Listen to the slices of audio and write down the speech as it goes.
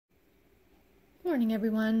Morning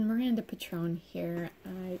everyone, Miranda Pitrone here.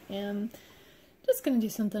 I am just going to do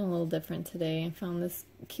something a little different today. I found this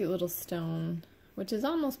cute little stone, which is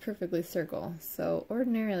almost perfectly circle. So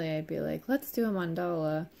ordinarily I'd be like, let's do a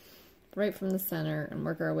mandala right from the center and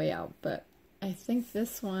work our way out. But I think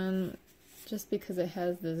this one, just because it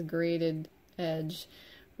has this graded edge,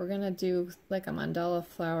 we're going to do like a mandala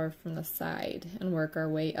flower from the side and work our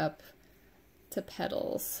way up to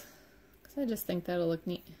petals. Because I just think that'll look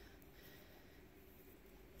neat.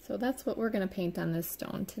 So that's what we're going to paint on this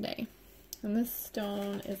stone today. And this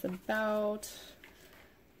stone is about,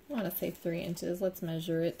 I want to say 3 inches. Let's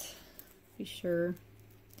measure it, be sure.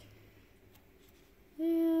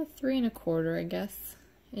 3 1/4, I guess,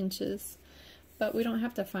 inches. But we don't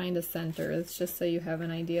have to find a center. It's just so you have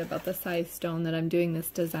an idea about the size stone that I'm doing this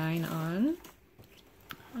design on.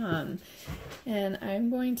 And I'm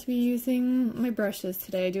going to be using my brushes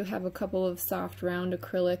today. I do have a couple of soft round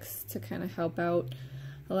acrylics to kind of help out.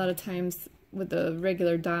 A lot of times with the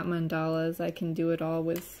regular dot mandalas, I can do it all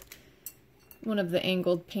with one of the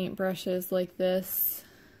angled paint brushes like this.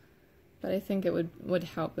 But I think it would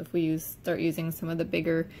help if we start using some of the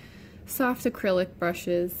bigger soft acrylic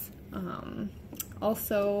brushes.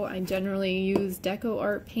 Also, I generally use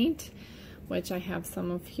Decoart paint, which I have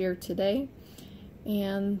some of here today.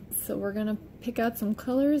 And so we're going to pick out some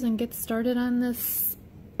colors and get started on this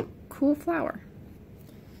cool flower.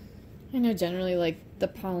 I know generally like the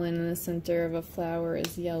pollen in the center of a flower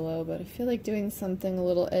is yellow, but I feel like doing something a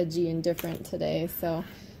little edgy and different today, so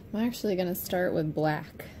I'm actually going to start with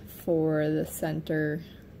black for the center.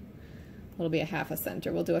 It'll be a half a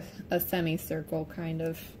center. We'll do a semicircle kind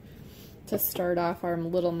of to start off our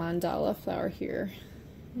little mandala flower here.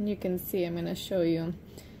 And you can see I'm going to show you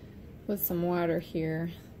with some water here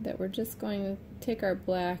that we're just going to take our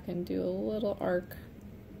black and do a little arc.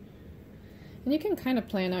 And you can kind of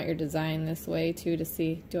plan out your design this way too to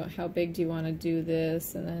see how big do you want to do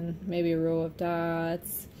this, and then maybe a row of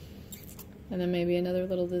dots, and then maybe another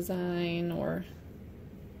little design, or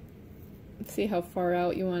see how far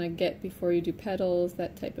out you want to get before you do petals,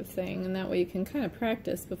 that type of thing. And that way you can kind of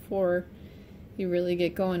practice before you really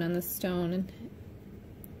get going on the stone and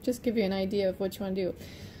just give you an idea of what you want to do.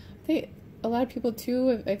 I think a lot of people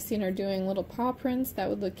too, I've seen are doing little paw prints. That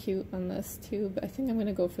would look cute on this too, but I think I'm going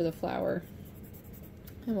to go for the flower.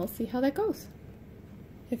 And we'll see how that goes.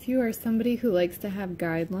 If you are somebody who likes to have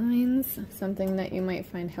guidelines, something that you might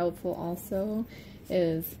find helpful also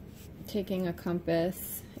is taking a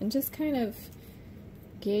compass and just kind of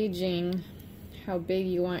gauging how big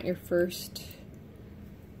you want your first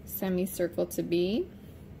semicircle to be.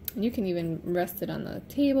 And you can even rest it on the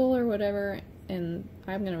table or whatever, and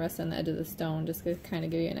I'm going to rest on the edge of the stone just to kind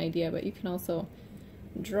of give you an idea, but you can also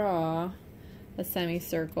draw a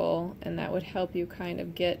semicircle, and that would help you kind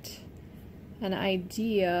of get an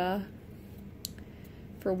idea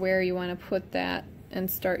for where you want to put that and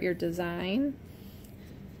start your design.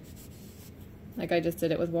 Like I just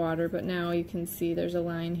did it with water, but now you can see there's a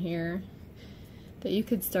line here that you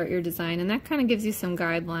could start your design, and that kind of gives you some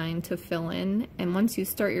guideline to fill in. And once you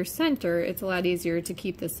start your center, it's a lot easier to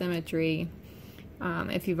keep the symmetry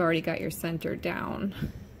if you've already got your center down.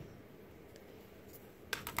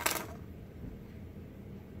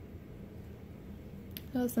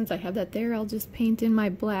 So since I have that there, I'll just paint in my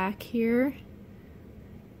black here.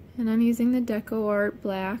 And I'm using the Decoart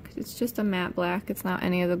black. It's just a matte black. It's not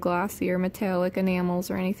any of the glossy or metallic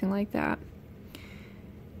enamels or anything like that.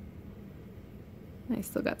 I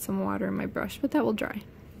still got some water in my brush, but that will dry.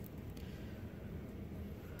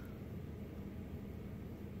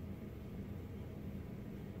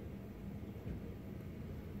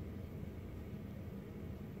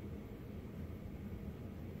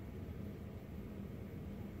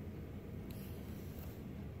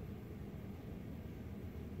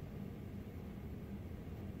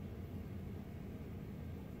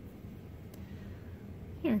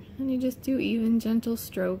 Here, and you just do even, gentle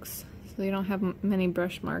strokes so you don't have many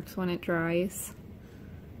brush marks when it dries.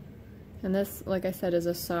 And this, like I said, is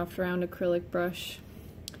a soft round acrylic brush.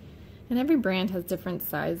 And every brand has different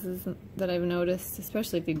sizes that I've noticed,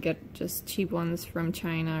 especially if you get just cheap ones from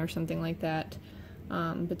China or something like that.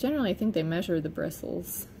 But generally I think they measure the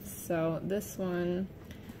bristles. So this one,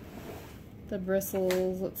 the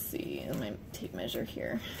bristles, let's see, my tape measure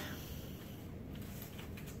here.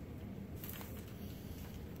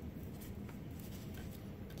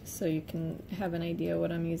 So you can have an idea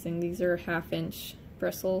what I'm using. These are 1/2 inch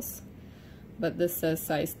bristles, but this says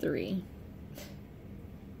size 3.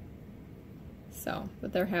 So,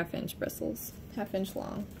 but they're 1/2 inch bristles, 1/2 inch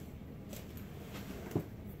long.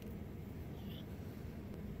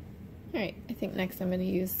 Alright, I think next I'm going to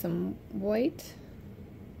use some white.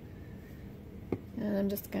 And I'm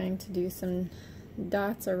just going to do some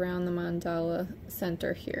dots around the mandala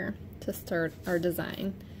center here to start our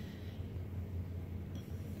design.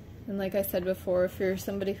 And like I said before, if you're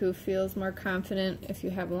somebody who feels more confident, if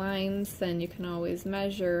you have lines, then you can always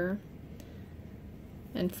measure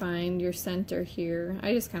and find your center here.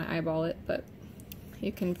 I just kind of eyeball it, but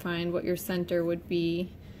you can find what your center would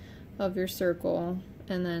be of your circle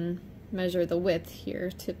and then measure the width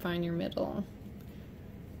here to find your middle.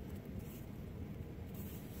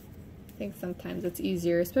 I think sometimes it's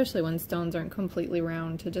easier, especially when stones aren't completely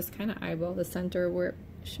round, to just kind of eyeball the center where it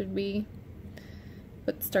should be.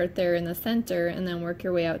 But start there in the center and then work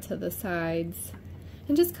your way out to the sides.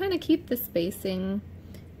 And just kind of keep the spacing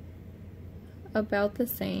about the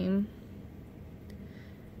same.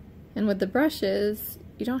 And with the brushes,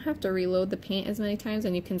 you don't have to reload the paint as many times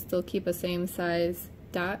and you can still keep a same size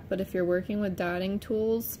dot. But if you're working with dotting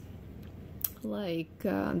tools, like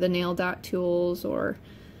the nail dot tools or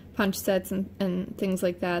punch sets and things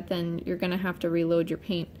like that, then you're going to have to reload your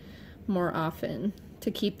paint more often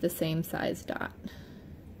to keep the same size dot.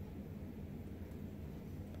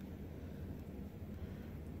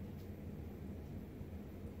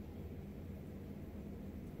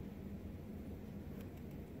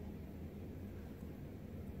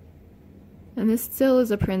 And this still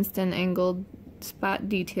is a Princeton angled spot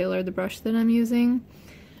detailer, the brush that I'm using.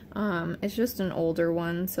 It's just an older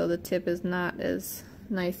one, so the tip is not as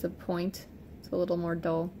nice a point. It's a little more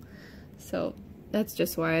dull. So that's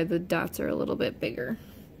just why the dots are a little bit bigger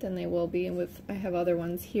than they will be. And I have other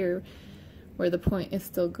ones here where the point is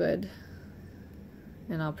still good.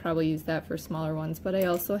 And I'll probably use that for smaller ones. But I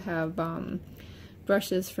also have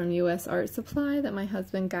brushes from US Art Supply that my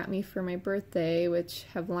husband got me for my birthday, which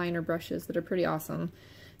have liner brushes that are pretty awesome.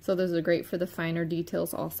 So those are great for the finer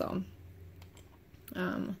details also.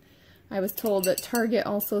 I was told that Target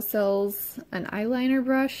also sells an eyeliner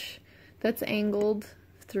brush that's angled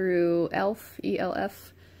through ELF,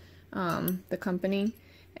 E-L-F, the company,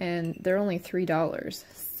 and they're only $3.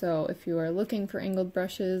 So if you are looking for angled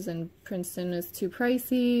brushes and Princeton is too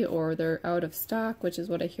pricey or they're out of stock, which is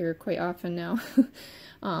what I hear quite often now,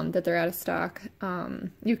 that they're out of stock,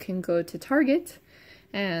 you can go to Target,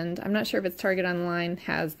 and I'm not sure if it's Target online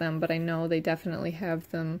has them, but I know they definitely have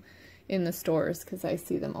them in the stores because I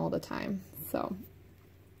see them all the time. So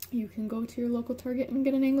you can go to your local Target and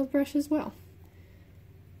get an angled brush as well.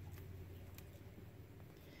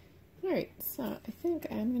 Alright, so I think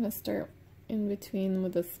I'm going to start in between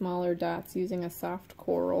with the smaller dots using a soft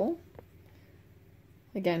coral,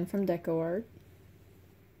 again from Decoart.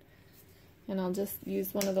 And I'll just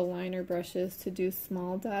use one of the liner brushes to do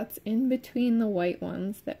small dots in between the white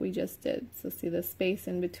ones that we just did. So see the space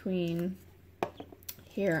in between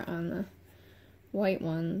here on the white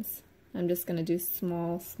ones. I'm just going to do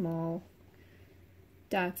small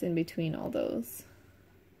dots in between all those.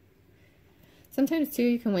 Sometimes too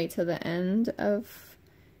you can wait till the end of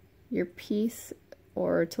your piece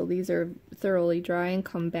or till these are thoroughly dry and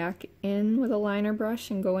come back in with a liner brush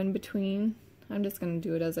and go in between. I'm just going to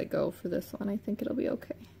do it as I go for this one. I think it'll be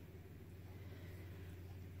okay.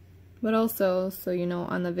 But also, so you know,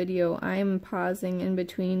 on the video I'm pausing in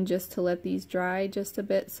between just to let these dry just a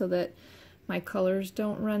bit so that my colors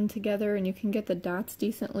don't run together and you can get the dots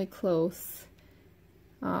decently close.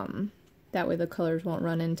 That way the colors won't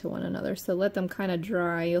run into one another. So let them kind of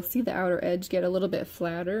dry. You'll see the outer edge get a little bit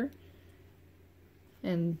flatter,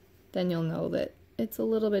 and then you'll know that it's a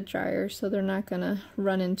little bit drier, so they're not going to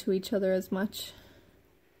run into each other as much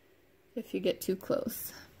if you get too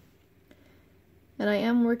close. And I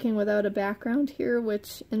am working without a background here,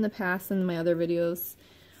 which in the past in my other videos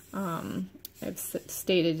I've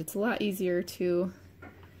stated it's a lot easier to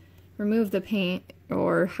remove the paint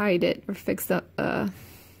or hide it or fix the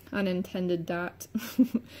unintended dot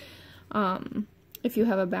if you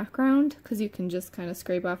have a background, because you can just kind of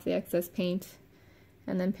scrape off the excess paint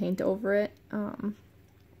and then paint over it.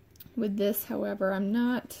 With this, however, I'm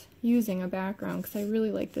not using a background because I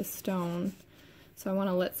really like this stone, so I want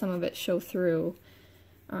to let some of it show through.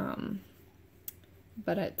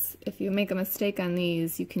 But if you make a mistake on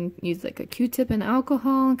these, you can use like a Q-tip and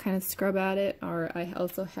alcohol and kind of scrub at it, or I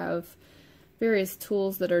also have various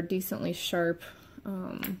tools that are decently sharp,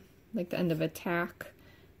 like the end of a tack,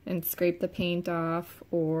 and scrape the paint off,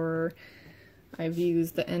 or I've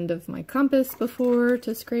used the end of my compass before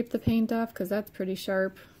to scrape the paint off because that's pretty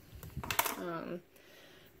sharp.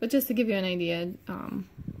 But just to give you an idea,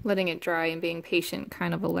 letting it dry and being patient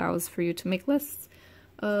kind of allows for you to make less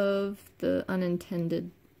of the unintended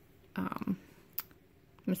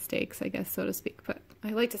mistakes, I guess, so to speak. But I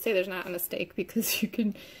like to say there's not a mistake because you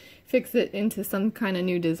can fix it into some kind of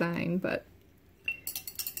new design, but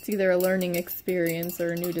it's either a learning experience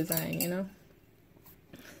or a new design, you know?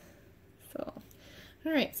 So,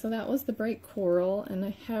 alright, so that was the bright coral, and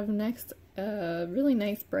I have next a really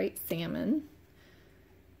nice bright salmon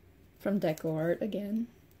from Decoart again.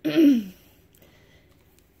 And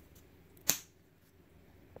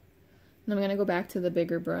I'm going to go back to the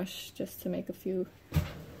bigger brush just to make a few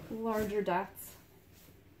larger dots.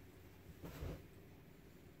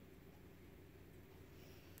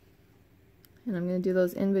 And I'm going to do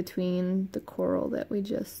those in between the coral that we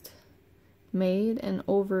just made and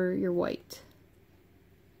over your white.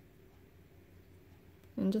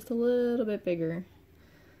 And just a little bit bigger.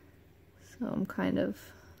 So I'm kind of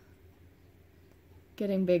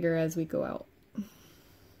getting bigger as we go out.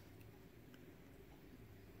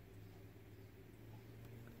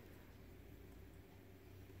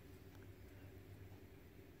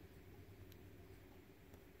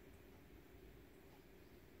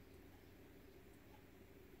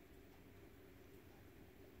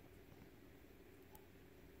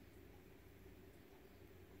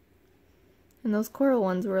 And those coral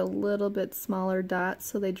ones were a little bit smaller dots,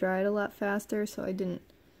 so they dried a lot faster, so I didn't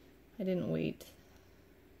wait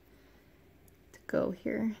to go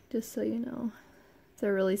here, just so you know.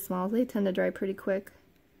 They're really small, they tend to dry pretty quick.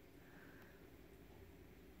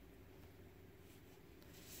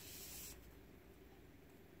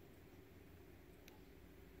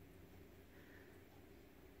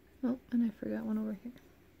 Oh, and I forgot one over here.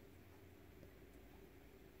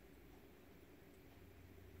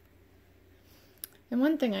 And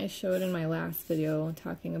one thing I showed in my last video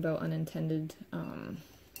talking about unintended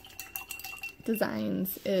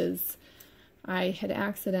designs is I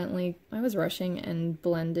was rushing and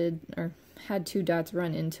blended, or had two dots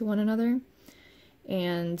run into one another,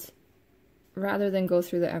 and rather than go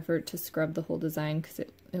through the effort to scrub the whole design,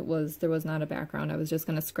 because there was not a background, I was just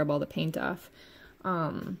going to scrub all the paint off,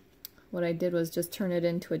 what I did was just turn it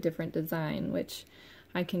into a different design, which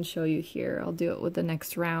I can show you here. I'll do it with the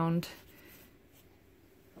next round.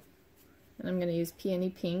 And I'm going to use Peony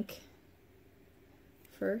Pink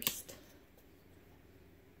first.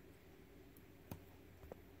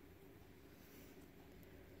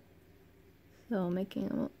 So making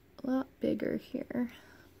them a lot bigger here.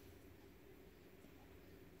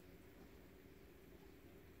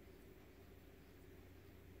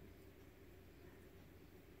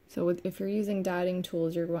 So if you're using dotting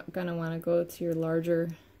tools, you're going to want to go to your larger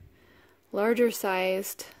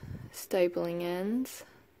sized stipling ends.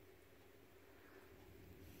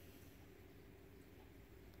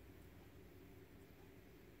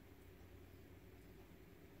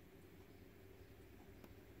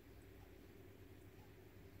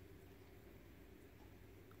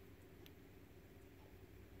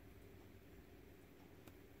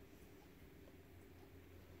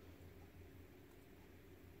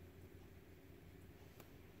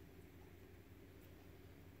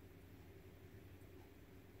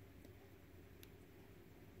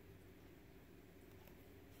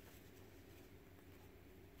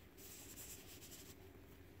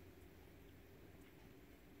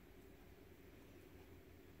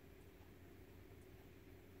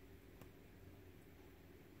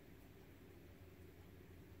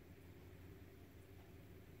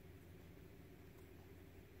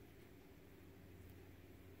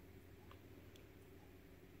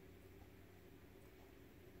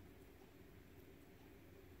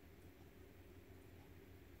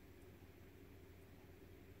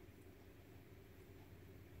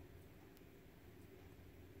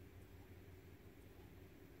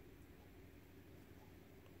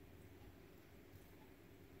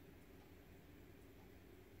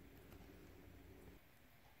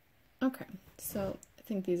 Okay, so I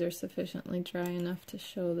think these are sufficiently dry enough to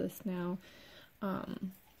show this now.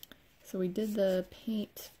 So we did the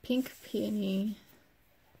pink peony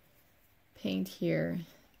paint here.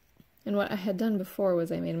 And what I had done before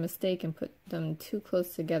was I made a mistake and put them too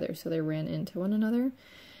close together so they ran into one another.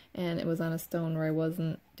 And it was on a stone where I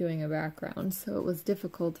wasn't doing a background, so it was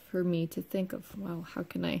difficult for me to think of, well, how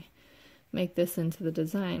can I make this into the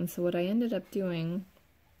design? So what I ended up doing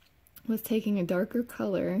was taking a darker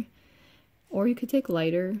color, or you could take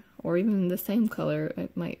lighter, or even the same color.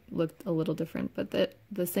 It might look a little different, but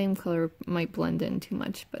the same color might blend in too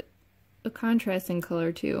much, but a contrasting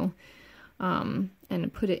color too, and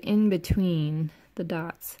put it in between the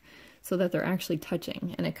dots so that they're actually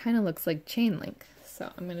touching, and it kind of looks like chain link.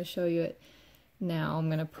 So I'm going to show you it now. I'm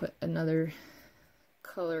going to put another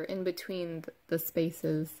color in between the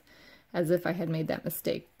spaces as if I had made that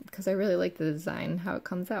mistake, because I really like the design, how it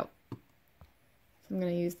comes out. So I'm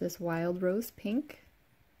going to use this Wild Rose Pink,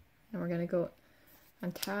 and we're going to go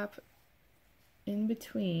on top in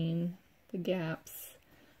between the gaps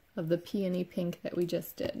of the Peony Pink that we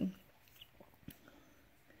just did.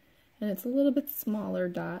 And it's a little bit smaller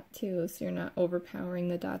dot too, so you're not overpowering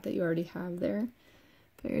the dot that you already have there.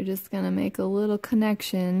 But you're just going to make a little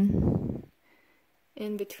connection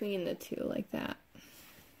in between the two like that.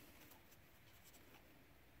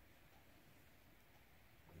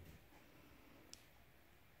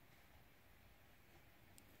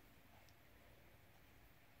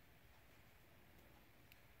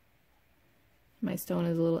 My stone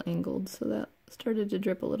is a little angled, so that started to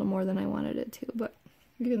drip a little more than I wanted it to, but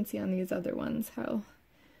you can see on these other ones how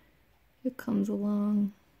it comes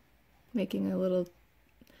along, making a little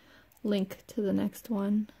link to the next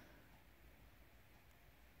one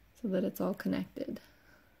so that it's all connected.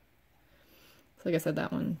 So like I said,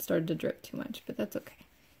 that one started to drip too much, but that's okay.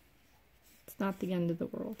 It's not the end of the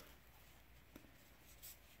world.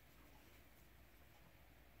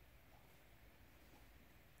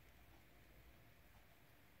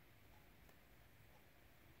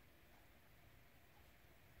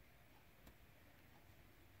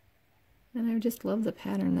 And I just love the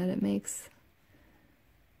pattern that it makes.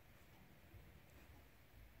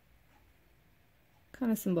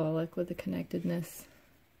 Kind of symbolic with the connectedness.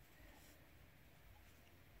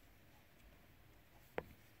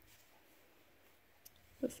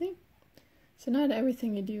 Let's see. So not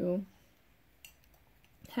everything you do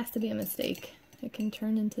has to be a mistake. It can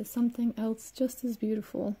turn into something else just as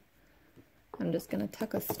beautiful. I'm just going to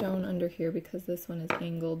tuck a stone under here because this one is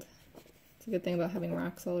angled. It's a good thing about having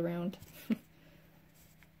rocks all around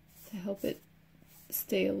to help it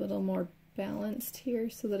stay a little more balanced here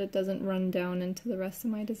so that it doesn't run down into the rest of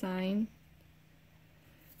my design.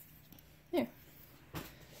 There.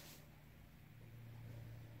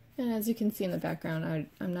 And as you can see in the background,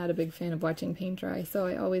 I'm not a big fan of watching paint dry, so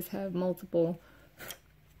I always have multiple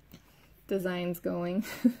designs going,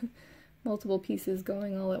 multiple pieces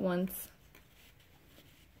going all at once.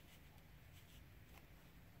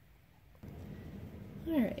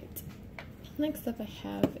 Alright, next up I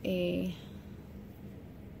have a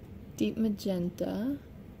deep magenta.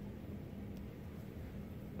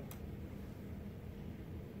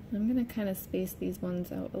 I'm going to kind of space these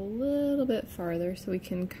ones out a little bit farther so we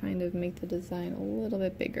can kind of make the design a little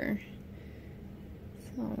bit bigger.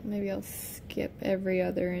 So maybe I'll skip every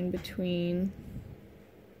other in between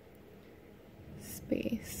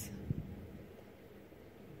space.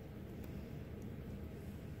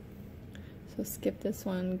 So skip this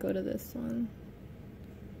one, go to this one.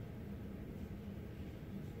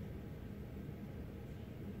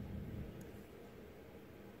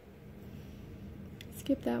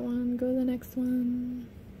 Skip that one, go to the next one.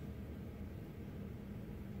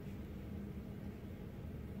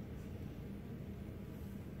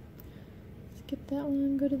 Skip that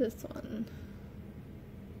one, go to this one.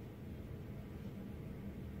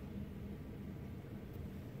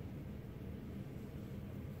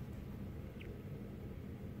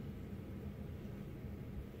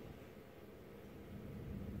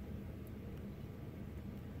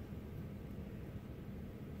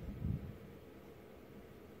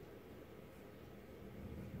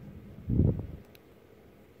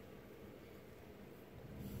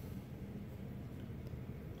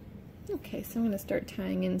 Okay, so I'm going to start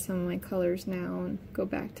tying in some of my colors now and go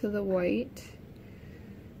back to the white.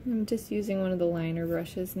 I'm just using one of the liner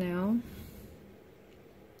brushes now.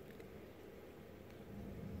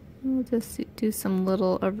 We'll just do some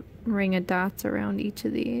little ring of dots around each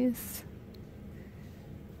of these.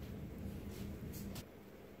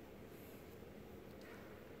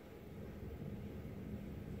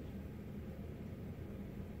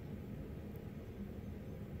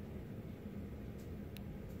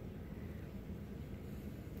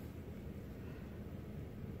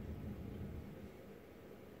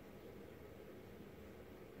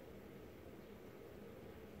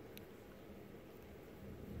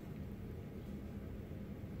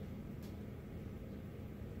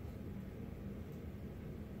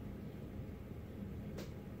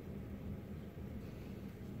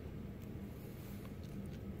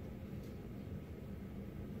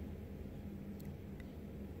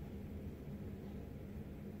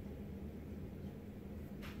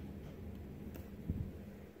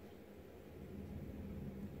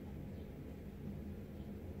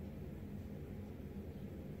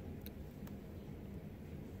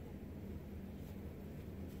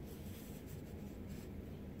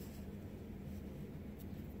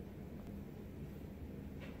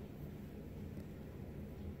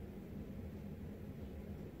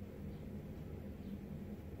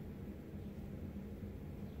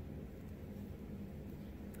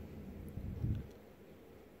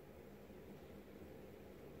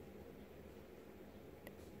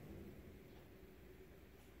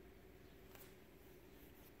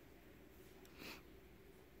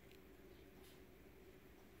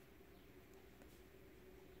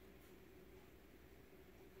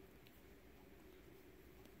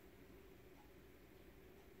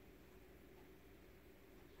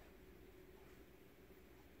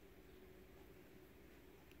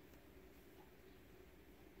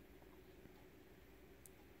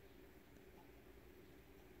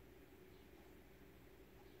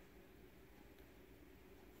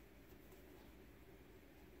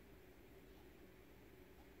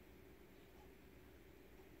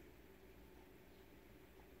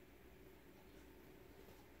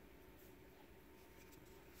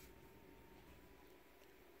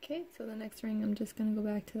 Okay, so the next ring I'm just going to go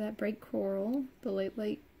back to that bright coral, the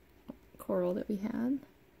light coral that we had.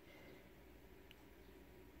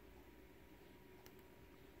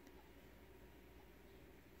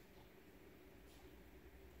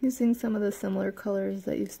 Using some of the similar colors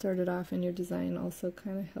that you've started off in your design also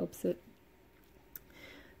kind of helps it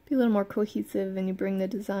be a little more cohesive, and you bring the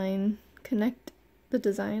design, connect the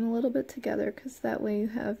design a little bit together, because that way you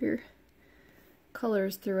have your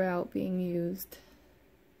colors throughout being used.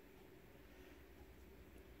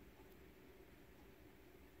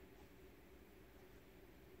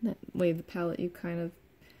 That way the palette you kind of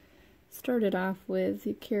started off with,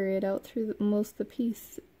 you carry it out through most of the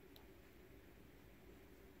piece.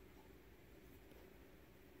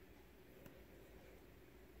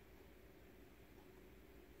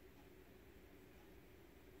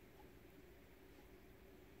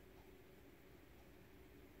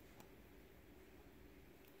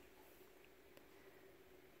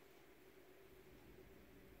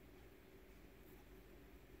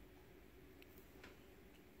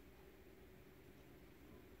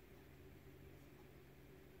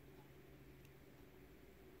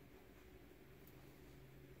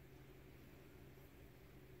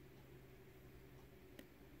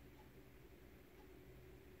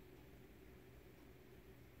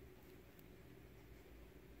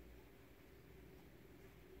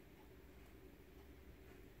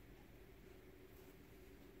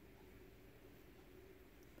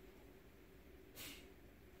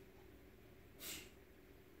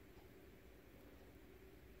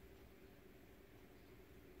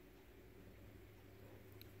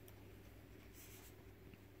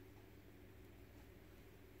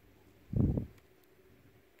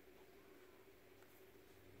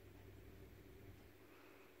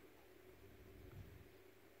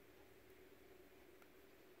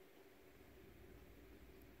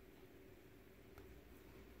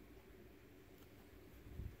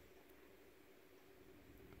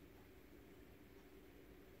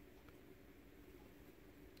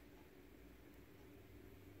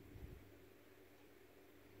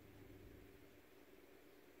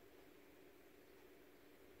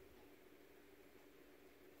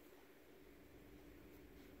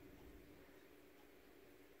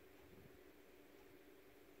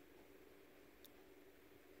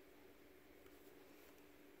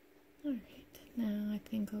 Alright, now I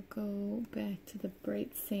think I'll go back to the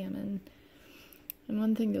bright salmon. And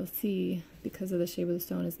one thing you'll see, because of the shape of the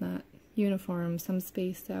stone, is not uniform. Some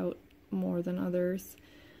spaced out more than others.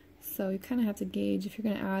 So you kind of have to gauge if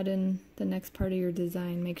you're going to add in the next part of your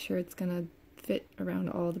design, make sure it's going to fit around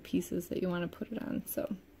all the pieces that you want to put it on.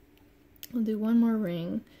 So I'll do one more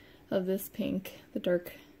ring of this pink, the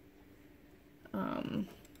dark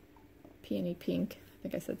peony pink. I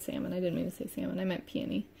think I said salmon. I didn't mean to say salmon. I meant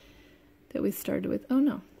peony. That we started with. Oh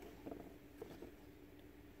no.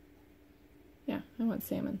 Yeah, I want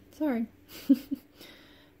salmon. Sorry.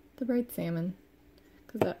 The bright salmon,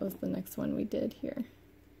 because that was the next one we did here.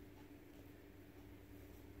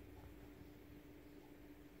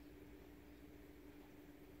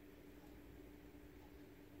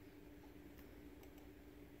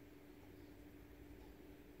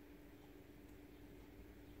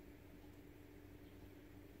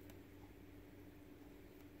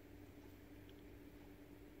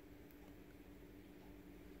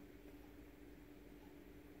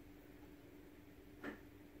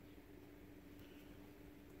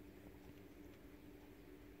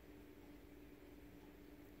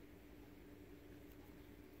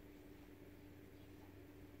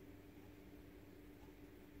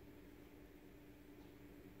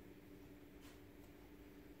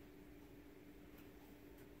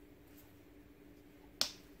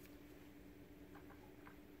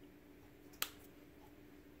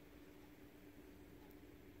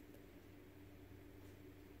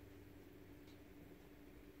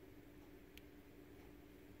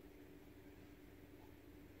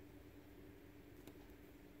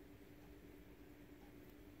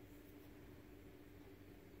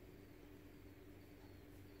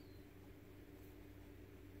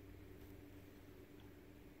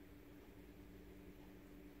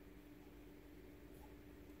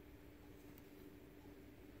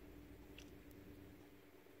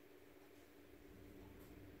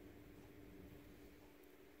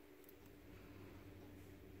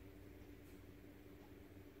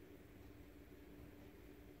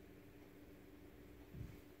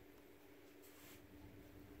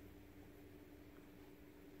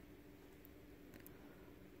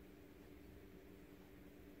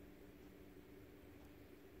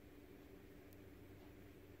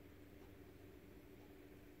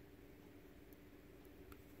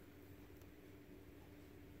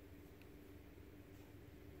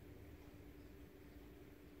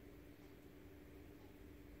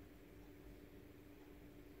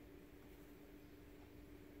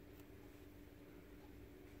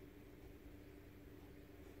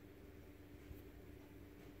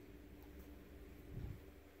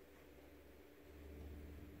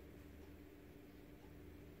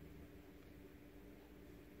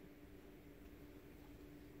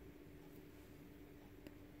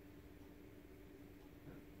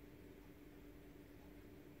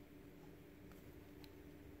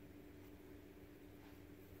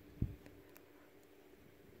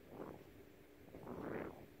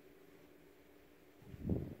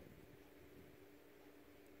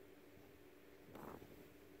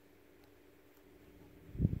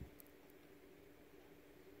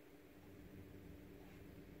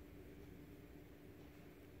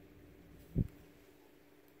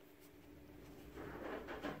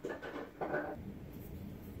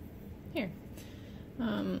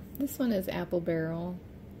 This one is Apple Barrel,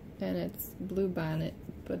 and it's Blue Bonnet,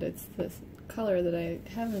 but it's this color that I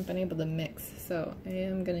haven't been able to mix, so I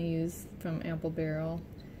am going to use from Apple Barrel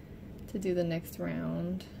to do the next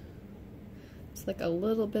round. It's like a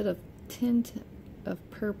little bit of tint of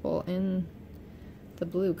purple in the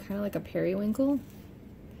blue, kind of like a periwinkle.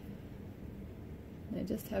 I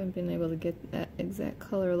just haven't been able to get that exact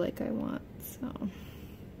color like I want, so.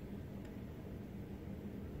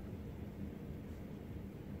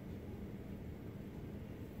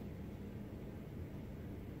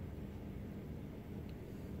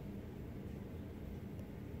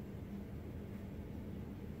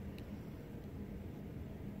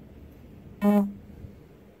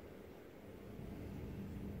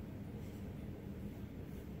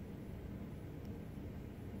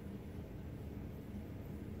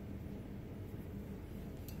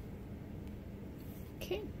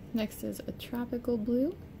 Okay, next is a tropical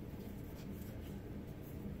blue.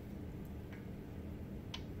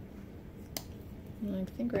 And I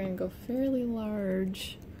think we're going to go fairly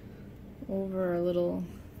large over our little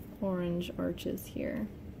orange arches here.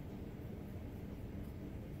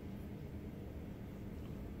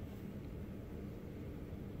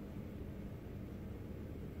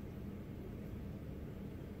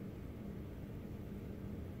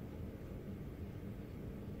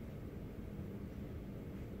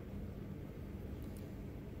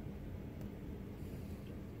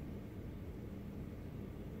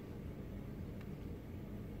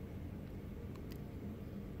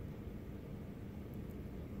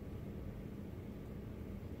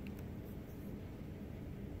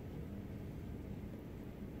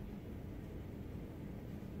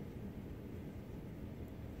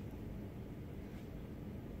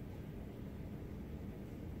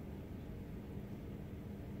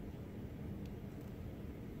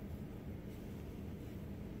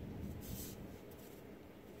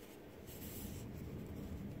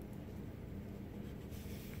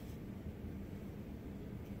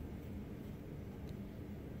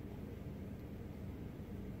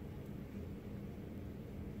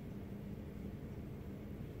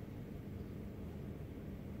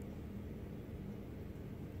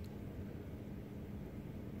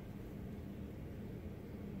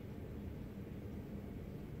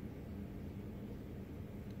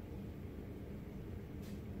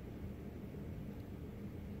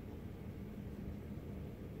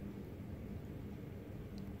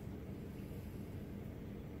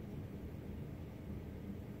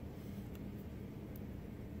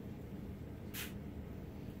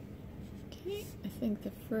 Okay, I think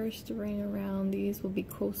the first ring around these will be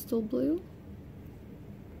coastal blue.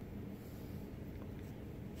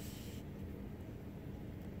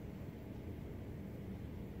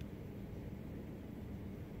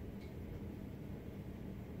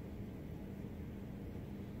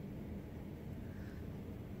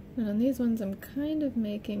 And on these ones, I'm kind of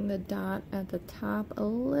making the dot at the top a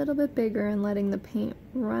little bit bigger and letting the paint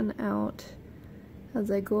run out as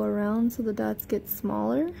I go around so the dots get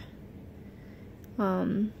smaller.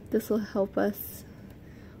 This will help us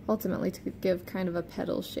ultimately to give kind of a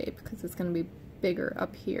petal shape because it's going to be bigger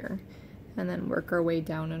up here and then work our way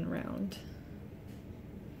down and around.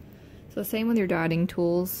 So same with your dotting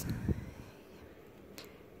tools.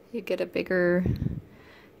 You get a bigger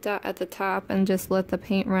dot at the top and just let the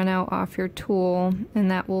paint run out off your tool,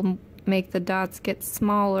 and that will make the dots get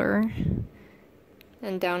smaller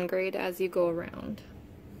and downgrade as you go around.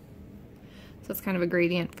 So it's kind of a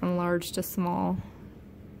gradient from large to small.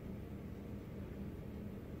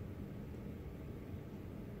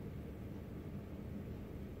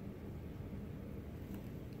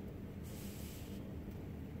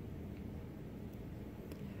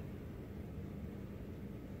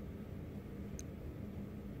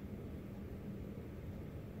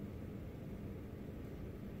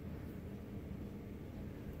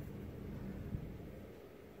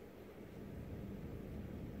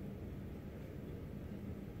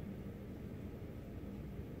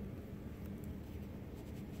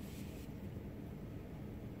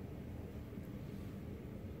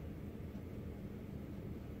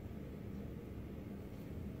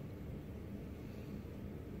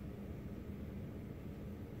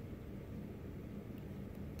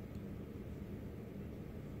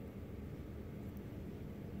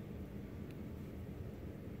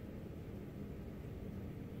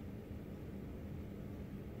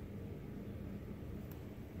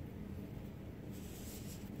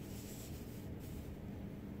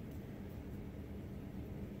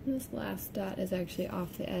 This last dot is actually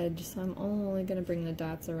off the edge, so I'm only going to bring the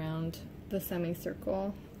dots around the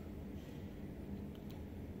semicircle.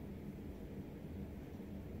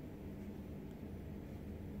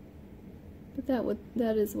 But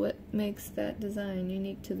that is what makes that design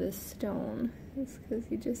unique to this stone, is because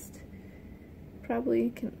you just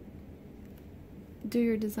probably can do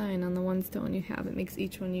your design on the one stone you have. It makes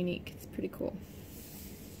each one unique. It's pretty cool.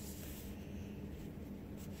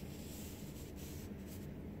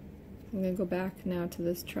 I'm going to go back now to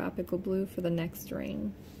this tropical blue for the next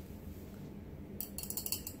ring.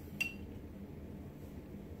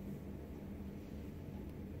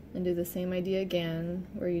 And do the same idea again,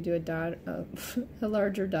 where you do a dot, a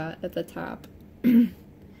larger dot at the top. And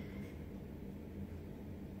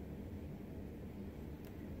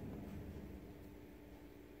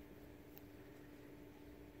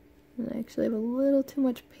I actually have a little too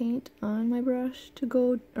much paint on my brush to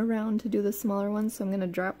go around to do the smaller ones, so I'm going to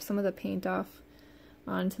drop some of the paint off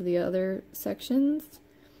onto the other sections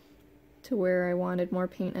to where I wanted more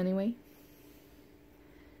paint anyway.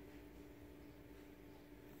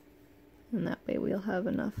 And that way we'll have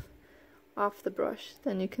enough off the brush.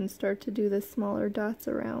 Then you can start to do the smaller dots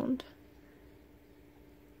around.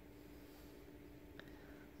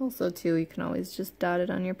 Also too, you can always just dot it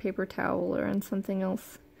on your paper towel or on something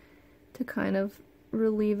else to kind of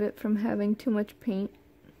relieve it from having too much paint.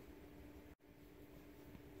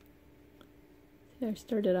 See, I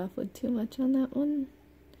started off with too much on that one.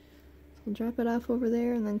 So I'll drop it off over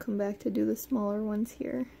there and then come back to do the smaller ones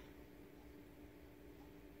here.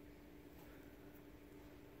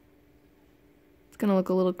 Gonna look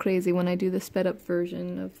a little crazy when I do the sped up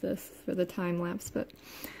version of this for the time lapse, but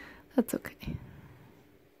that's okay.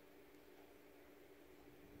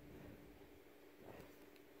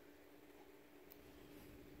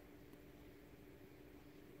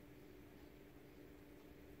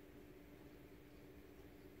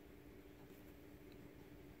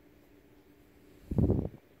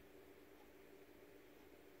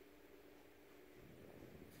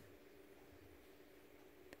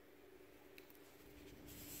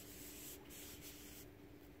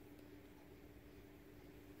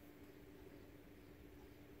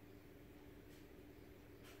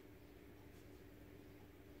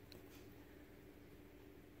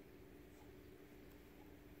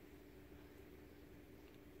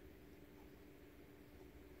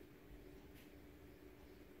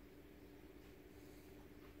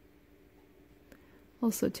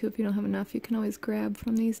 Also too, if you don't have enough, you can always grab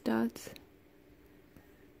from these dots.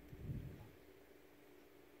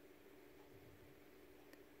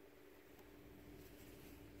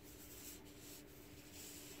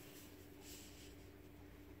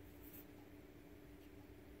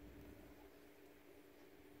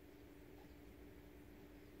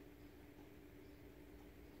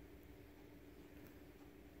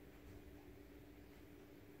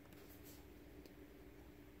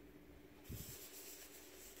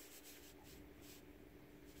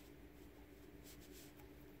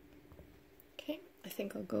 I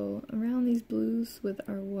think I'll go around these blues with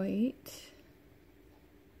our white.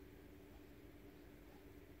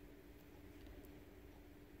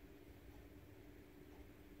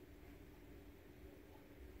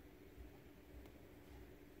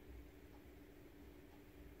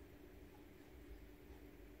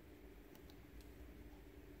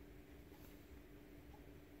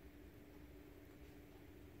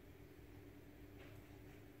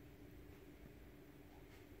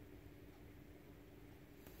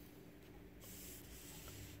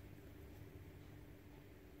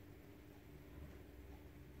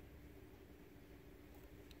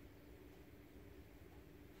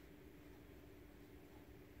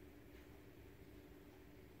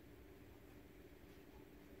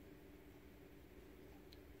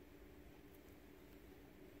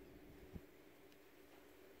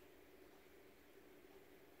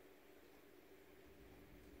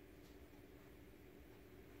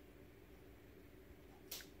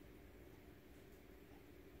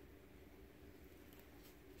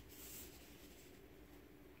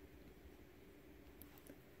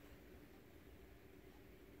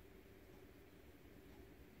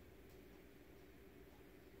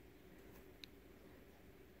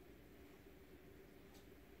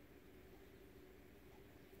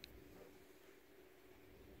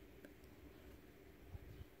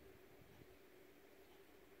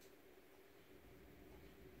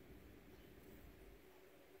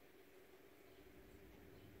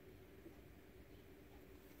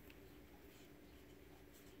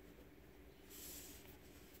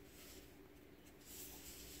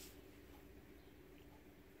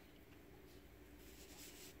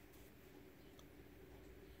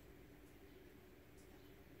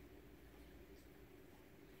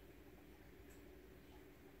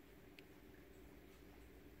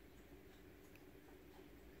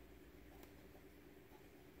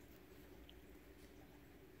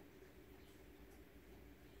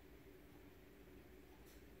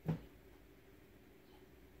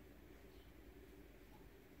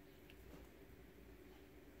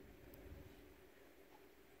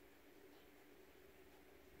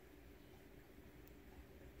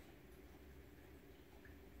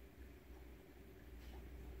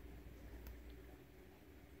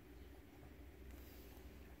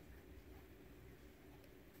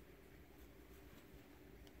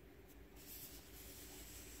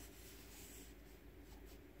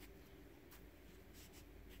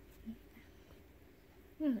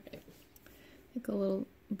 Alright, like a little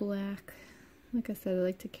black. Like I said, I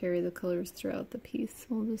like to carry the colors throughout the piece, so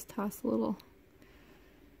we'll just toss a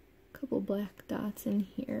couple black dots in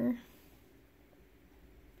here.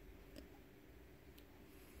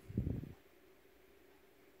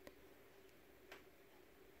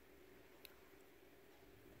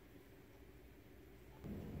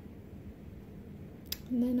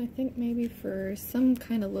 And then I think maybe for some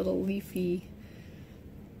kind of little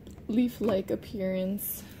leaf-like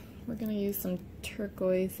appearance, we're going to use some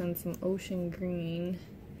turquoise and some ocean green.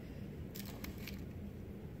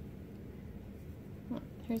 Oh,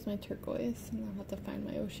 here's my turquoise, and I'll have to find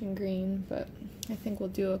my ocean green, but I think we'll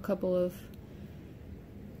do a couple of,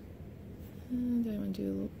 do I want to do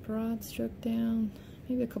a little broad stroke down?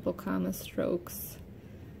 Maybe a couple comma strokes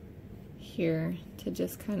here to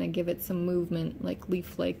just kind of give it some movement, like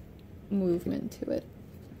leaf-like movement to it.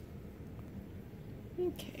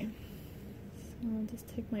 Okay, so I'll just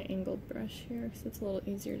take my angled brush here because it's a little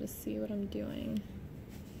easier to see what I'm doing.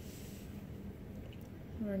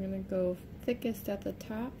 We're going to go thickest at the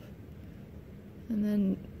top and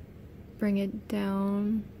then bring it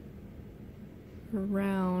down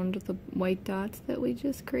around the white dots that we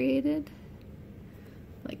just created,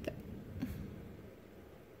 like that.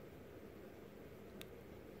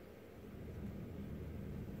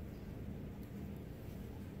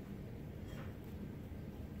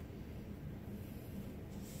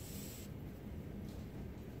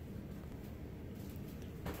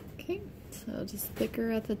 Okay, so just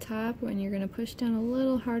thicker at the top, and you're going to push down a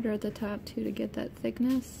little harder at the top too to get that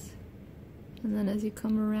thickness. And then as you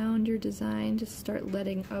come around your design, just start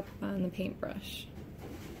letting up on the paintbrush.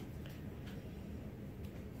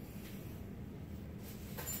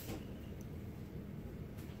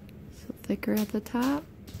 So thicker at the top,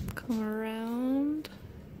 come around,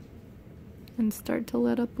 and start to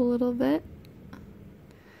let up a little bit.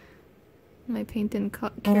 My paint didn't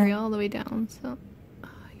carry all the way down, so...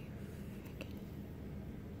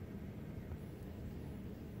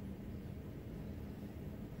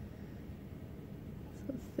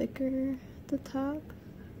 thicker at the top,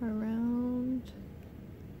 around,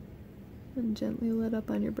 and gently let up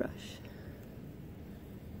on your brush.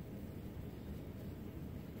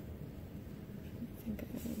 I think I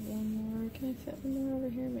have one more. Can I fit one more over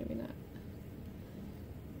here? Maybe not.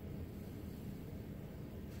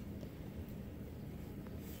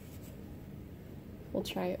 We'll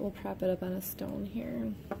try it. We'll prop it up on a stone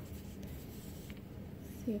here.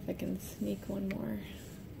 See if I can sneak one more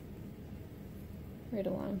right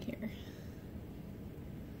along here.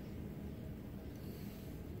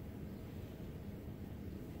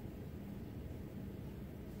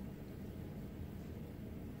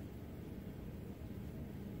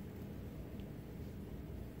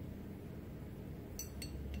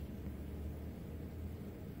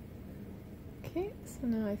 Okay, so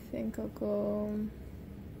now I think I'll go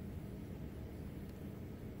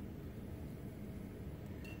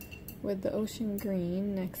with the ocean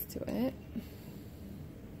green next to it.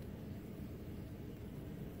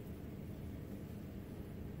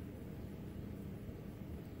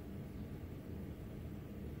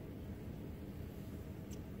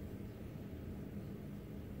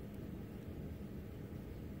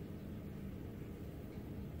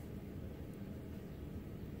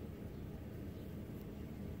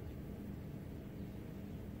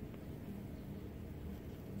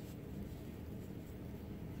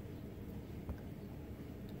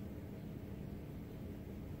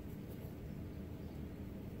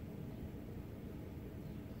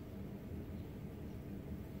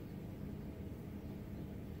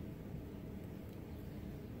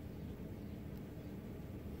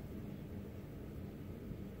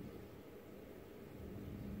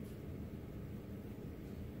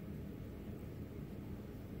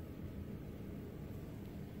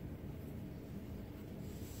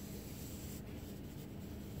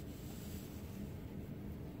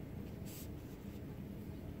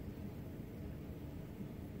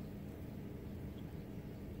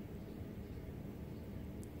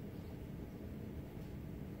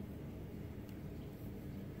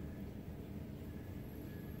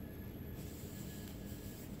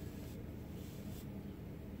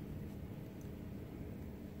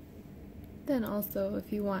 Then also,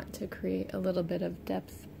 if you want to create a little bit of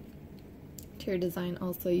depth to your design,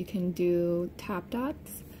 also you can do top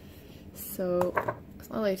dots. So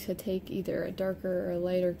I like to take either a darker or a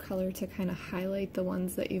lighter color to kind of highlight the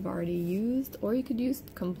ones that you've already used, or you could use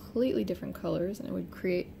completely different colors and it would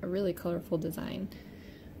create a really colorful design.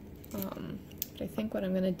 But I think what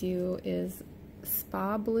I'm going to do is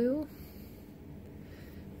spa blue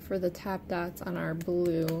for the top dots on our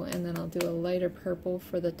blue, and then I'll do a lighter purple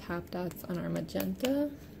for the top dots on our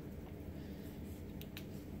magenta.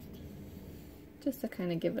 Just to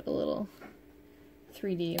kind of give it a little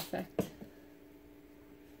 3D effect.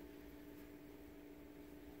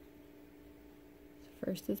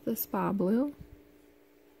 First is the spa blue.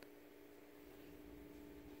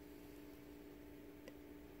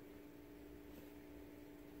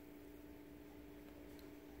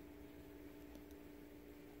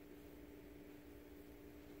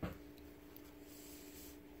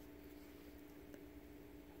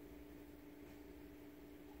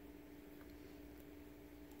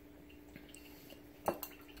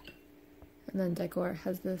 And then Decoart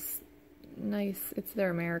has this nice, it's their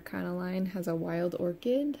Americana line, has a wild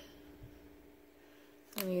orchid.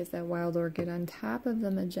 I'm going to use that wild orchid on top of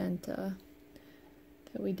the magenta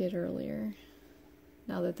that we did earlier,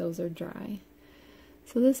 now that those are dry.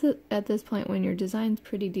 So this is, at this point when your design's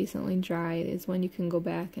pretty decently dry, is when you can go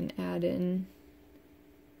back and add in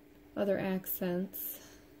other accents.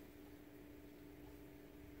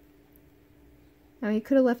 Now you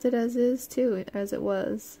could have left it as is too, as it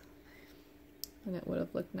was, and it would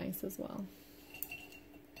have looked nice as well.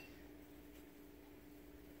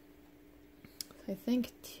 So I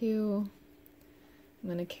think too, I'm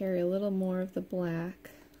going to carry a little more of the black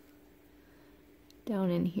down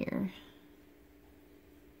in here.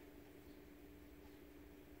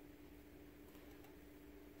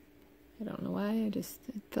 I don't know why, I just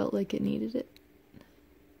felt like it needed it.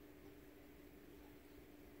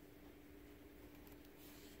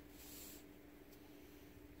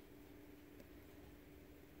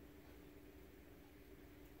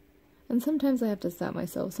 And sometimes I have to stop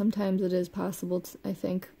myself. Sometimes it is possible, I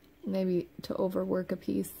think, maybe to overwork a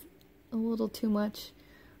piece a little too much,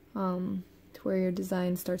 to where your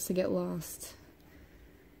design starts to get lost.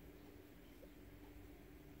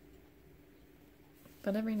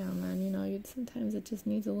 But every now and then, you know, sometimes it just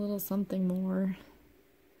needs a little something more.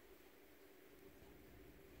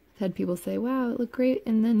 I've had people say, wow, it looked great,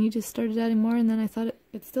 and then you just started adding more, and then I thought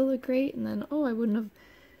it still looked great, and then, oh, I wouldn't have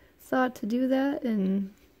thought to do that,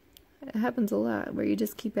 and it happens a lot, where you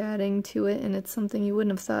just keep adding to it, and it's something you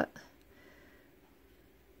wouldn't have thought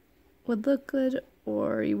would look good,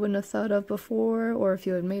 or you wouldn't have thought of before, or if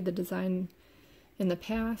you had made the design in the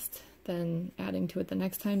past, then adding to it the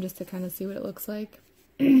next time just to kind of see what it looks like.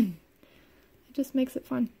 It just makes it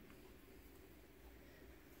fun.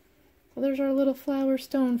 So there's our little flower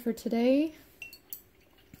stone for today.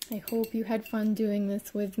 I hope you had fun doing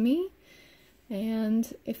this with me.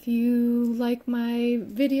 And if you like my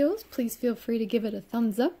videos, please feel free to give it a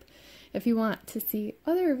thumbs up. If you want to see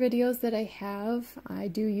other videos that I have, I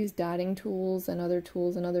do use dotting tools and other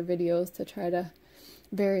videos to try to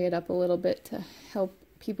vary it up a little bit to help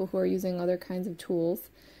people who are using other kinds of tools.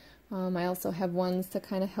 I also have ones to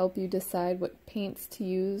kind of help you decide what paints to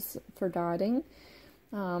use for dotting,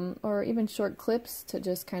 or even short clips to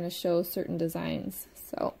just kind of show certain designs.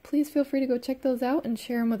 So please feel free to go check those out and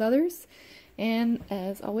share them with others. And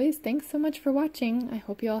as always, thanks so much for watching. I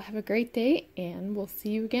hope you all have a great day, and we'll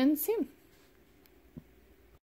see you again soon.